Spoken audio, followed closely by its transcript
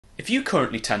If you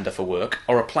currently tender for work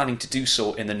or are planning to do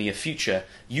so in the near future,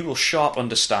 you will sharp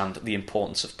understand the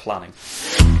importance of planning.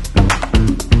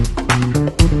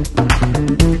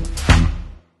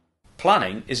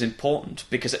 Planning is important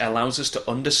because it allows us to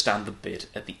understand the bid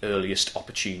at the earliest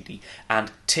opportunity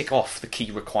and tick off the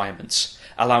key requirements,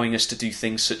 allowing us to do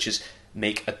things such as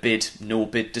make a bid, no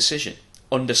bid decision,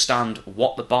 understand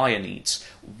what the buyer needs,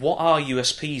 what our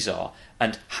USPs are,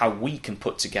 and how we can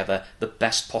put together the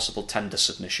best possible tender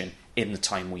submission in the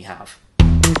time we have.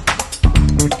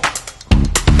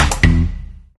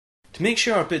 To make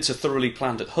sure our bids are thoroughly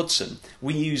planned at Hudson,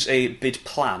 we use a bid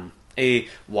plan, a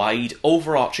wide,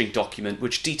 overarching document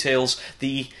which details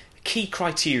the key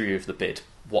criteria of the bid,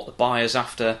 what the buyer's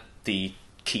after, the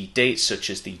key dates such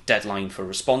as the deadline for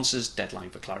responses, deadline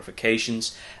for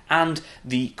clarifications, and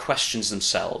the questions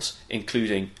themselves,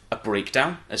 including a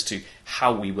breakdown as to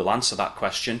how we will answer that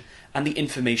question and the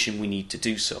information we need to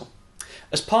do so.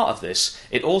 As part of this,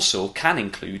 it also can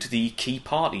include the key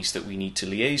parties that we need to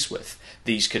liaise with.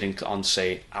 These could include on,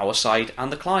 say, our side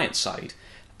and the client side.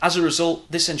 As a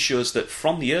result, this ensures that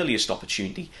from the earliest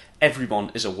opportunity, everyone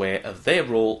is aware of their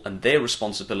role and their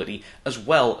responsibility, as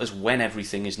well as when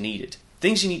everything is needed.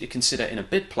 Things you need to consider in a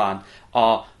bid plan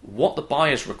are what the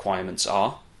buyer's requirements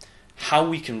are, how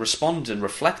we can respond and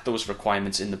reflect those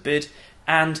requirements in the bid,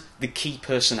 and the key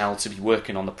personnel to be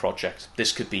working on the project.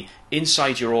 This could be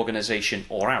inside your organisation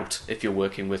or out if you're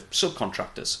working with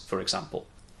subcontractors, for example.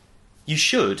 You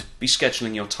should be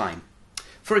scheduling your time.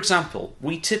 For example,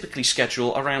 we typically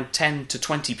schedule around 10 to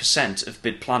 20% of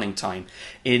bid planning time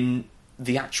in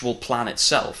the actual plan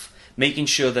itself, making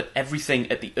sure that everything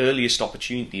at the earliest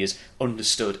opportunity is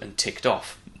understood and ticked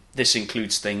off. This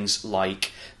includes things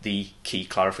like the key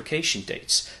clarification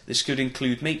dates. This could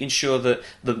include making sure that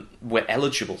we're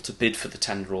eligible to bid for the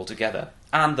tender altogether,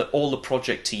 and that all the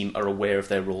project team are aware of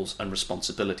their roles and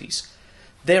responsibilities.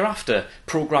 Thereafter,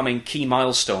 programming key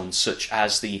milestones such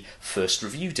as the first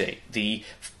review date, the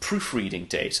proofreading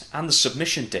date, and the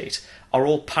submission date are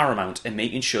all paramount in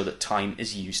making sure that time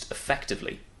is used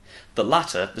effectively. The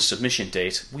latter, the submission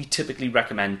date, we typically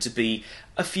recommend to be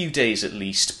a few days at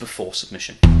least before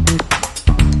submission.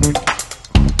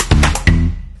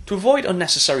 To avoid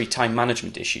unnecessary time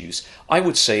management issues, I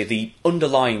would say the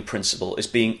underlying principle is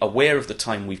being aware of the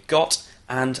time we've got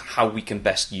and how we can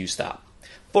best use that.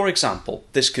 For example,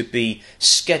 this could be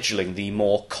scheduling the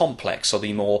more complex or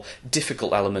the more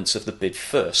difficult elements of the bid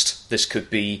first. This could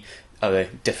be a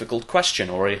difficult question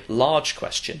or a large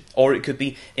question, or it could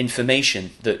be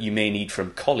information that you may need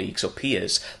from colleagues or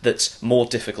peers that's more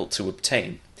difficult to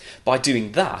obtain. By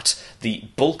doing that, the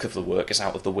bulk of the work is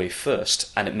out of the way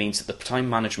first, and it means that the time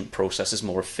management process is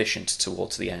more efficient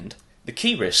towards the end. The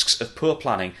key risks of poor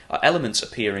planning are elements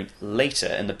appearing later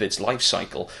in the bid's life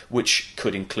cycle, which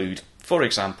could include, for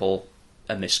example,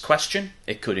 a missed question.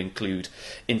 It could include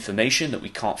information that we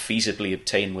can't feasibly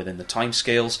obtain within the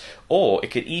timescales, or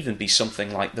it could even be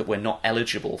something like that we're not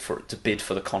eligible to bid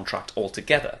for the contract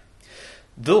altogether.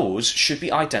 Those should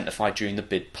be identified during the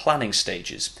bid planning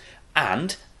stages,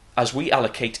 and as we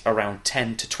allocate around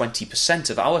 10 to 20%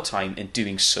 of our time in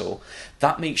doing so,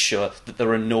 that makes sure that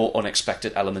there are no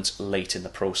unexpected elements late in the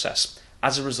process.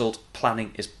 As a result,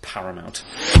 planning is paramount.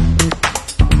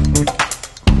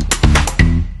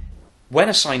 When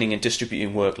assigning and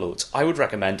distributing workloads, I would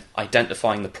recommend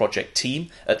identifying the project team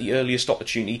at the earliest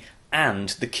opportunity and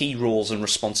the key roles and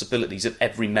responsibilities of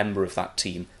every member of that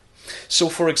team. So,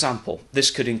 for example,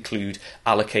 this could include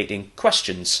allocating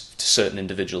questions to certain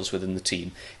individuals within the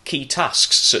team, key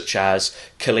tasks such as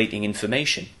collating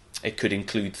information. It could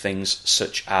include things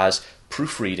such as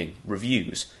proofreading,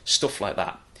 reviews, stuff like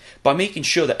that. By making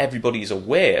sure that everybody is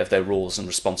aware of their roles and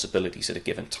responsibilities at a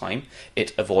given time,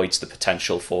 it avoids the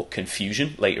potential for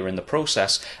confusion later in the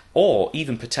process, or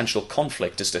even potential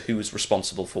conflict as to who is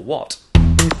responsible for what.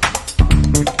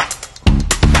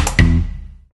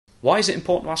 Why is it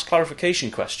important to ask clarification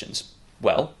questions?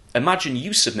 Well, imagine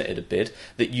you submitted a bid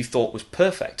that you thought was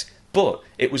perfect, but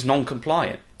it was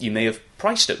non-compliant. You may have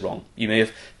priced it wrong. You may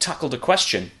have tackled a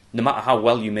question. No matter how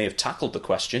well you may have tackled the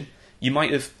question, you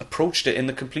might have approached it in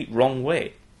the complete wrong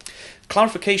way.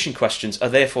 Clarification questions are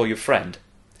therefore your friend.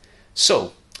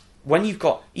 So, when you've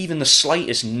got even the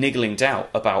slightest niggling doubt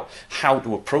about how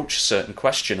to approach a certain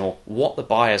question or what the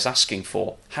buyer's asking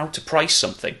for, how to price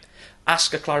something,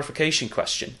 ask a clarification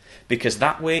question, because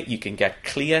that way you can get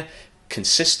clear,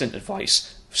 consistent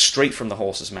advice straight from the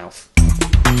horse's mouth.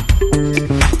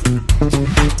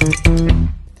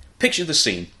 Picture the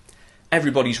scene.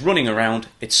 Everybody's running around,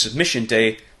 it's submission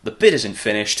day, the bid isn't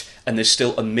finished, and there's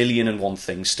still 1,000,001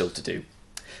 things still to do.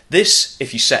 This,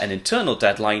 if you set an internal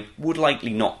deadline, would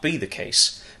likely not be the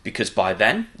case, because by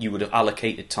then you would have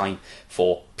allocated time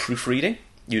for proofreading,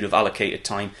 you'd have allocated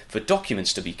time for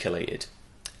documents to be collated.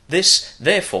 This,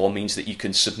 therefore, means that you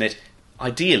can submit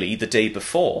ideally the day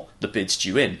before the bid's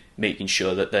due in, making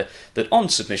sure that on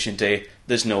submission day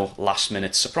there's no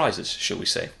last-minute surprises, shall we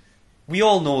say. We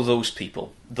all know those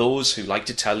people, those who like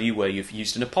to tell you where you've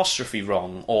used an apostrophe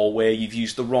wrong, or where you've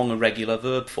used the wrong irregular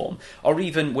verb form, or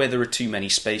even where there are too many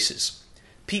spaces.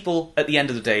 People, at the end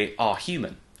of the day, are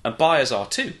human, and buyers are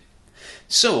too.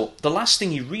 So, the last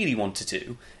thing you really want to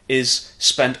do is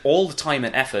spend all the time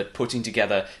and effort putting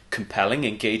together compelling,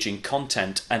 engaging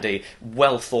content and a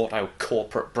well-thought-out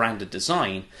corporate branded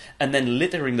design, and then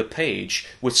littering the page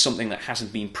with something that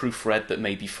hasn't been proofread that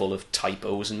may be full of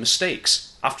typos and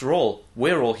mistakes. After all,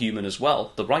 we're all human as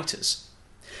well, the writers.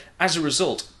 As a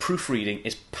result, proofreading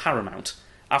is paramount.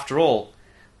 After all,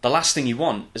 the last thing you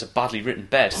want is a badly written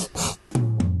bed.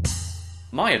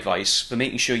 My advice for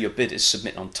making sure your bid is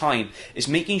submitted on time is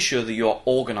making sure that you're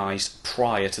organised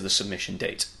prior to the submission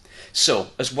date.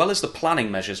 So, as well as the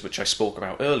planning measures which I spoke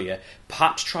about earlier,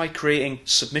 perhaps try creating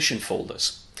submission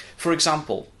folders. For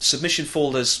example, submission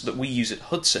folders that we use at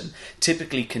Hudson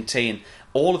typically contain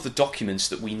all of the documents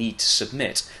that we need to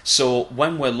submit, so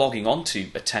when we're logging onto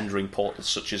a tendering portal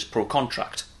such as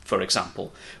ProContract, for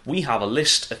example, we have a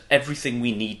list of everything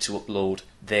we need to upload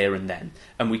there and then,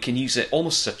 and we can use it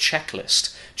almost as a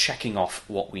checklist, checking off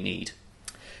what we need.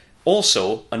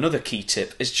 Also, another key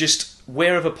tip is just,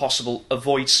 wherever possible,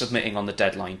 avoid submitting on the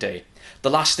deadline day. The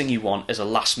last thing you want is a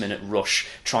last-minute rush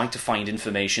trying to find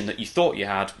information that you thought you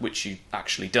had, which you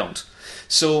actually don't.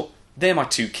 So, they're my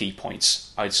 2 key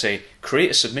points. I'd say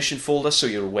create a submission folder so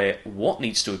you're aware what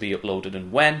needs to be uploaded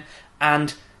and when,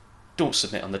 and don't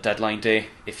submit on the deadline day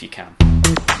if you can.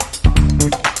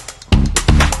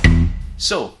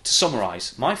 So, to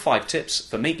summarise, my 5 tips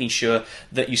for making sure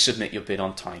that you submit your bid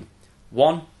on time.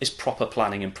 1 is proper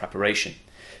planning and preparation.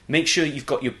 Make sure you've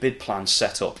got your bid plan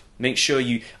set up. Make sure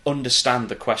you understand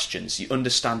the questions, you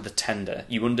understand the tender,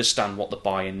 you understand what the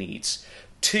buyer needs.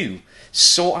 2,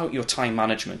 sort out your time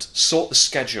management, sort the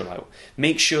schedule out.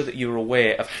 Make sure that you're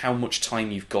aware of how much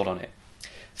time you've got on it.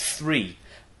 3,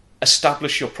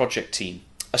 establish your project team.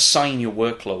 Assign your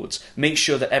workloads. Make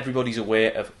sure that everybody's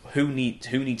aware of who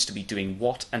needs to be doing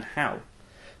what and how.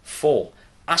 4,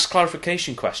 ask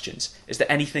clarification questions. Is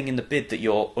there anything in the bid that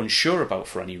you're unsure about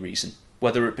for any reason?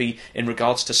 Whether it be in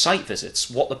regards to site visits,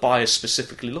 what the buyer's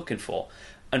specifically looking for.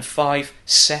 And 5,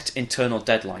 set internal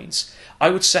deadlines. I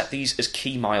would set these as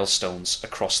key milestones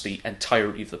across the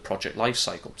entirety of the project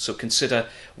lifecycle. So consider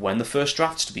when the first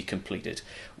draft's to be completed,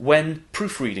 when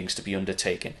proofreading's to be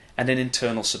undertaken, and an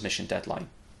internal submission deadline.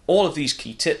 All of these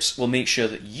key tips will make sure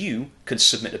that you can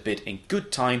submit a bid in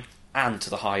good time and to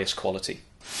the highest quality.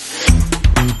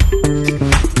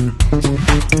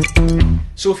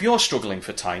 So if you're struggling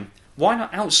for time, why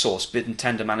not outsource bid and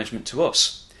tender management to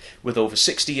us? With over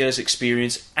 60 years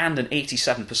experience and an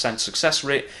 87% success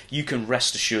rate, you can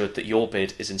rest assured that your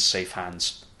bid is in safe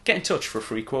hands. Get in touch for a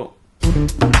free quote.